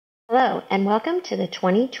Hello, and welcome to the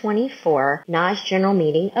 2024 NAWGJ General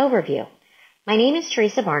Meeting Overview. My name is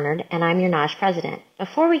Teresa Barnard, and I'm your NAWGJ President.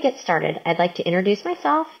 Before we get started, I'd like to introduce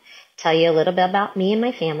myself, tell you a little bit about me and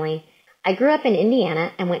my family. I grew up in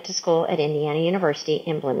Indiana and went to school at Indiana University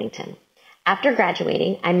in Bloomington. After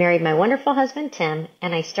graduating, I married my wonderful husband, Tim,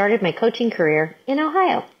 and I started my coaching career in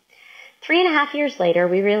Ohio. 3.5 years later,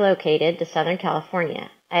 we relocated to Southern California.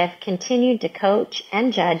 I have continued to coach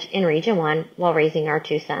and judge in Region 1 while raising our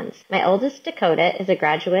two sons. My oldest, Dakota, is a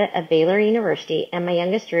graduate of Baylor University, and my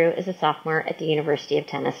youngest, Drew, is a sophomore at the University of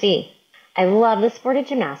Tennessee. I love the sport of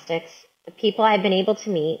gymnastics, the people I've been able to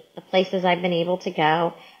meet, the places I've been able to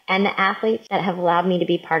go, and the athletes that have allowed me to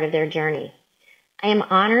be part of their journey. I am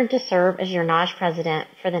honored to serve as your NAWGJ President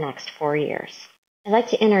for the next 4 years. I'd like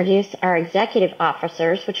to introduce our executive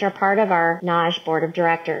officers, which are part of our NAWGJ Board of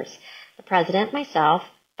Directors. The President, myself,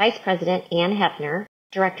 Vice President Ann Hefner,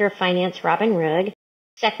 Director of Finance Robin Rugg,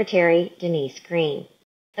 Secretary Denise Green.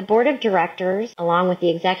 The Board of Directors, along with the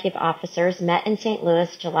executive officers, met in St.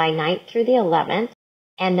 Louis July 9th through the 11th,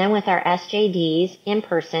 and then with our SJDs in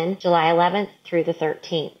person July 11th through the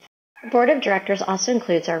 13th. The Board of Directors also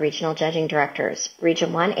includes our regional judging directors: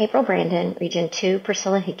 Region 1, April Brandon; Region 2,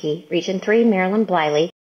 Priscilla Hickey; Region 3, Marilyn Bliley;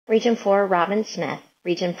 Region 4, Robin Smith;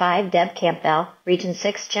 Region 5, Deb Campbell; Region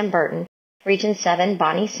 6, Jim Burton; Region 7,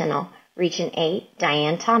 Bonnie Sinnell; Region 8,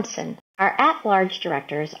 Diane Thompson. Our at-large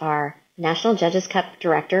directors are National Judges Cup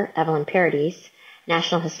Director Evelyn Paradis,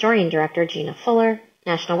 National Historian Director Gina Fuller,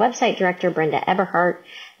 National Website Director Brenda Eberhardt,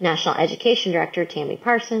 National Education Director Tammy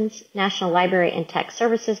Parsons, National Library and Tech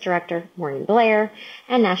Services Director Maureen Blair,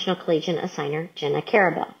 and National Collegiate Assigner Jenna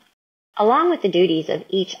Carabell. Along with the duties of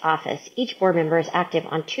each office, each board member is active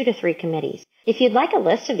on 2 to 3 committees. If you'd like a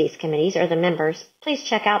list of these committees or the members, please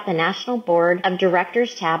check out the National Board of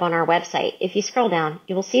Directors tab on our website. If you scroll down,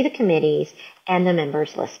 you will see the committees and the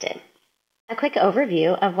members listed. A quick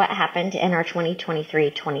overview of what happened in our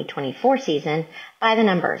 2023-2024 season by the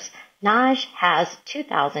numbers. NAWGJ has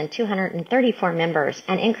 2,234 members,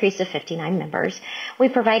 an increase of 59 members. We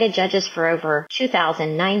provided judges for over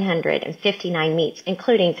 2,959 meets,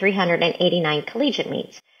 including 389 collegiate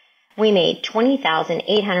meets. We made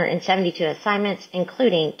 20,872 assignments,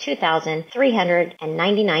 including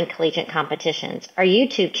 2,399 collegiate competitions. Our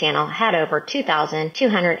YouTube channel had over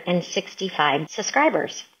 2,265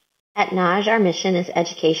 subscribers. At NAWGJ, our mission is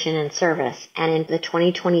education and service, and in the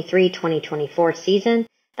 2023-2024 season,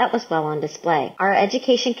 that was well on display. Our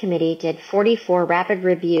education committee did 44 rapid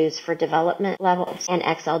reviews for development levels and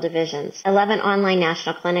Excel divisions, 11 online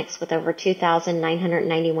national clinics with over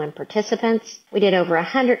 2,991 participants. We did over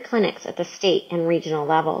 100 clinics at the state and regional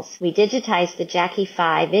levels. We digitized the Jackie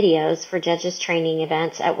 5 videos for judges training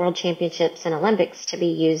events at World Championships and Olympics to be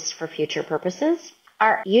used for future purposes.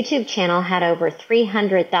 Our YouTube channel had over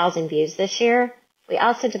 300,000 views this year. We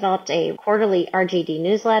also developed a quarterly RGD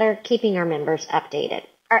newsletter, keeping our members updated.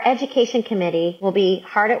 Our education committee will be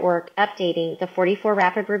hard at work updating the 44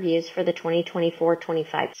 rapid reviews for the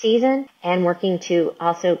 2024-25 season and working to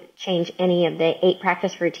also change any of the 8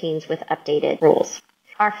 practice routines with updated rules.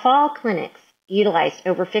 Our fall clinics utilized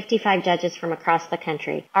over 55 judges from across the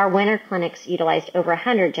country. Our winter clinics utilized over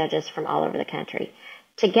 100 judges from all over the country.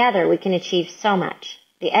 Together, we can achieve so much.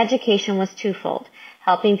 The education was twofold: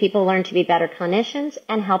 helping people learn to be better clinicians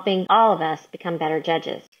and helping all of us become better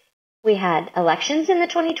judges. We had elections in the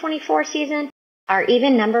 2024 season. Our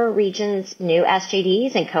even number regions' new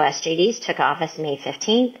SJDs and co-SJDs took office May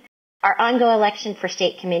 15th. Our ongoing election for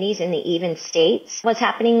state committees in the even states was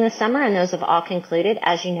happening this summer, and those have all concluded.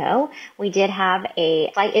 As you know, we did have a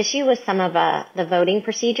slight issue with some of the voting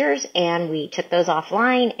procedures, and we took those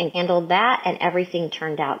offline and handled that, and everything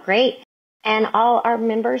turned out great. And all our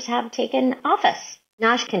members have taken office.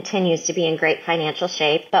 NAWGJ continues to be in great financial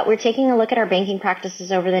shape, but we're taking a look at our banking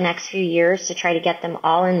practices over the next few years to try to get them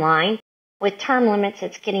all in line. With term limits,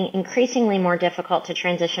 it's getting increasingly more difficult to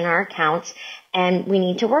transition our accounts, and we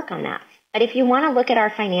need to work on that. But if you want to look at our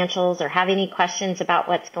financials or have any questions about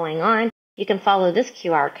what's going on, you can follow this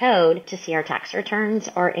QR code to see our tax returns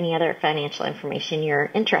or any other financial information you're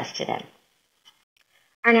interested in.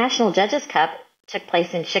 Our National Judges Cup took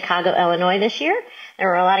place in Chicago, Illinois this year. There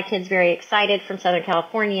were a lot of kids very excited from Southern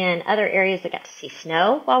California and other areas that got to see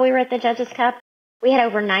snow while we were at the Judges Cup. We had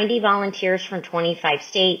over 90 volunteers from 25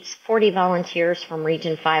 states, 40 volunteers from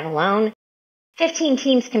Region 5 alone. 15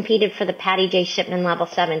 teams competed for the Patty J. Shipman Level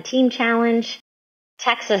 7 Team Challenge.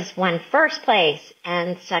 Texas won first place,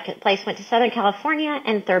 and second place went to Southern California,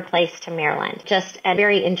 and third place to Maryland. Just a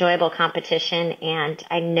very enjoyable competition, and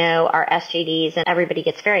I know our SJDs and everybody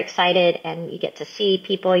gets very excited, and you get to see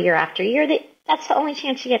people year after year that that's the only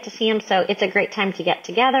chance you get to see them, so it's a great time to get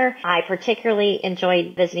together. I particularly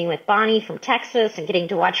enjoyed visiting with Bonnie from Texas and getting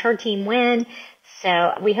to watch her team win.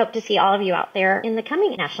 So we hope to see all of you out there in the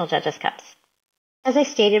coming National Judges Cups. As I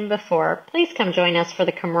stated before, please come join us for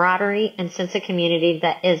the camaraderie and sense of community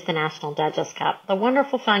that is the National Judges Cup, the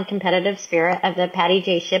wonderful, fun, competitive spirit of the Patty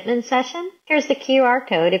J. Shipman session. Here's the QR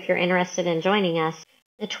code if you're interested in joining us.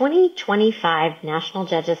 The 2025 National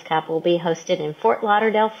Judges Cup will be hosted in Fort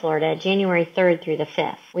Lauderdale, Florida, January 3rd through the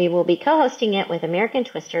 5th. We will be co-hosting it with American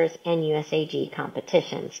Twisters and USAG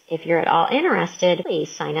competitions. If you're at all interested,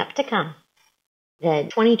 please sign up to come. The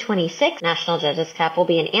 2026 National Judges Cup will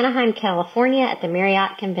be in Anaheim, California at the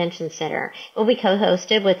Marriott Convention Center. It will be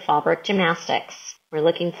co-hosted with Fallbrook Gymnastics. We're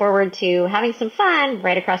looking forward to having some fun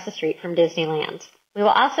right across the street from Disneyland. We will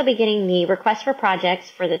also be getting the request for projects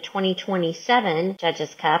for the 2027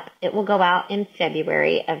 Judges Cup. It will go out in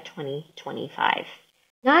February of 2025.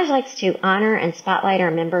 NAWGJ likes to honor and spotlight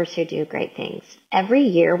our members who do great things. Every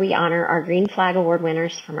year we honor our Green Flag Award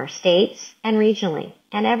winners from our states and regionally.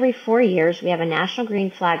 And every 4 years we have a National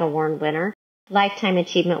Green Flag Award winner, Lifetime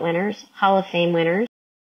Achievement winners, Hall of Fame winners.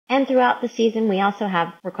 And throughout the season we also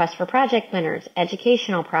have requests for project winners,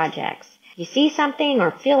 educational projects. If you see something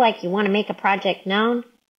or feel like you want to make a project known,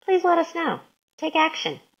 please let us know. Take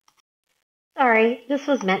action. Sorry, this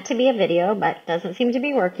was meant to be a video, but doesn't seem to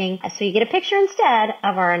be working, so you get a picture instead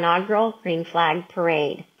of our inaugural Green Flag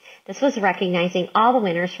Parade. This was recognizing all the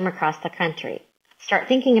winners from across the country. Start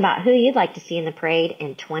thinking about who you'd like to see in the parade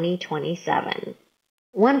in 2027.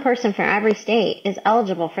 One person from every state is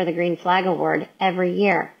eligible for the Green Flag Award every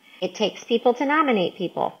year. It takes people to nominate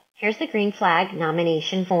people. Here's the Green Flag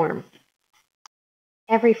nomination form.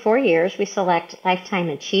 Every 4 years, we select Lifetime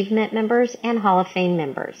Achievement members and Hall of Fame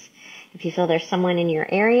members. If you feel there's someone in your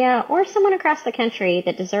area or someone across the country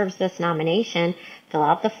that deserves this nomination, fill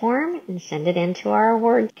out the form and send it in to our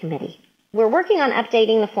award committee. We're working on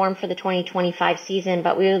updating the form for the 2025 season,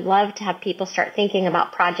 but we would love to have people start thinking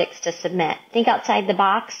about projects to submit. Think outside the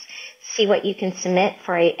box, see what you can submit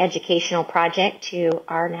for an educational project to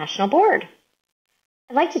our national board.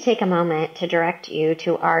 I'd like to take a moment to direct you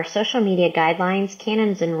to our social media guidelines,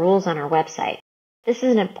 canons, and rules on our website. This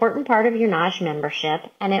is an important part of your NAWGJ membership,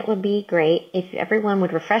 and it would be great if everyone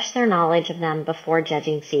would refresh their knowledge of them before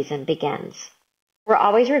judging season begins. We're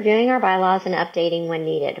always reviewing our bylaws and updating when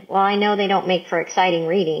needed. While I know they don't make for exciting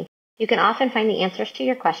reading, you can often find the answers to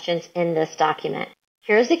your questions in this document.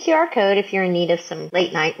 Here's the QR code if you're in need of some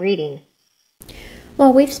late-night reading.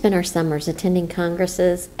 Well, we've spent our summers attending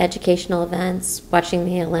congresses, educational events, watching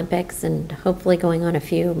the Olympics, and hopefully going on a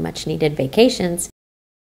few much-needed vacations.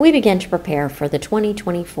 We begin to prepare for the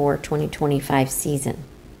 2024-2025 season.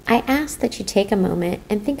 I ask that you take a moment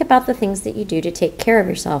and think about the things that you do to take care of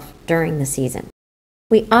yourself during the season.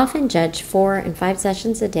 We often judge 4 and 5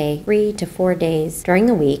 sessions a day, 3 to 4 days during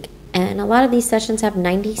the week, and a lot of these sessions have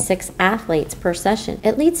 96 athletes per session.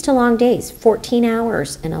 It leads to long days, 14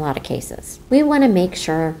 hours in a lot of cases. We want to make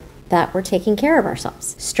sure that we're taking care of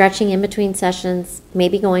ourselves. Stretching in between sessions,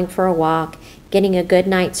 maybe going for a walk, getting a good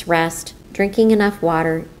night's rest, drinking enough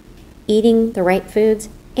water, eating the right foods,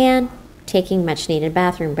 and taking much needed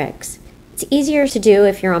bathroom breaks. It's easier to do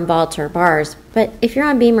if you're on vault or bars, but if you're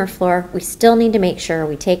on beam or floor, we still need to make sure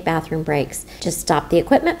we take bathroom breaks. Just stop the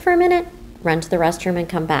equipment for a minute, run to the restroom, and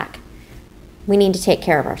come back. We need to take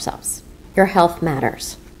care of ourselves. Your health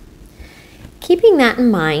matters. Keeping that in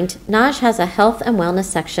mind, NAWGJ has a health and wellness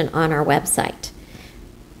section on our website.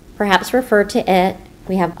 Perhaps refer to it.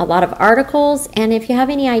 We have a lot of articles, and if you have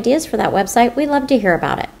any ideas for that website, we'd love to hear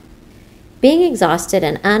about it. Being exhausted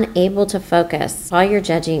and unable to focus while you're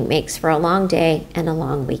judging makes for a long day and a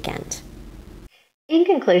long weekend. In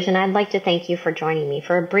conclusion, I'd like to thank you for joining me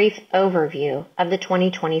for a brief overview of the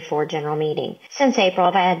 2024 General Meeting. Since April,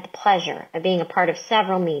 I've had the pleasure of being a part of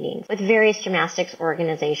several meetings with various gymnastics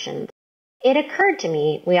organizations. It occurred to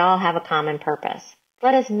me we all have a common purpose.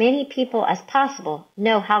 Let as many people as possible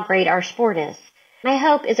know how great our sport is. My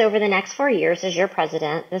hope is over the next 4 years as your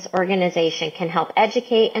president, this organization can help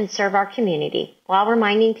educate and serve our community while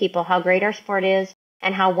reminding people how great our sport is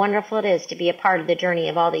and how wonderful it is to be a part of the journey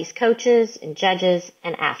of all these coaches and judges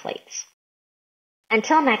and athletes.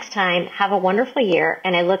 Until next time, have a wonderful year,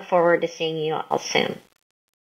 and I look forward to seeing you all soon.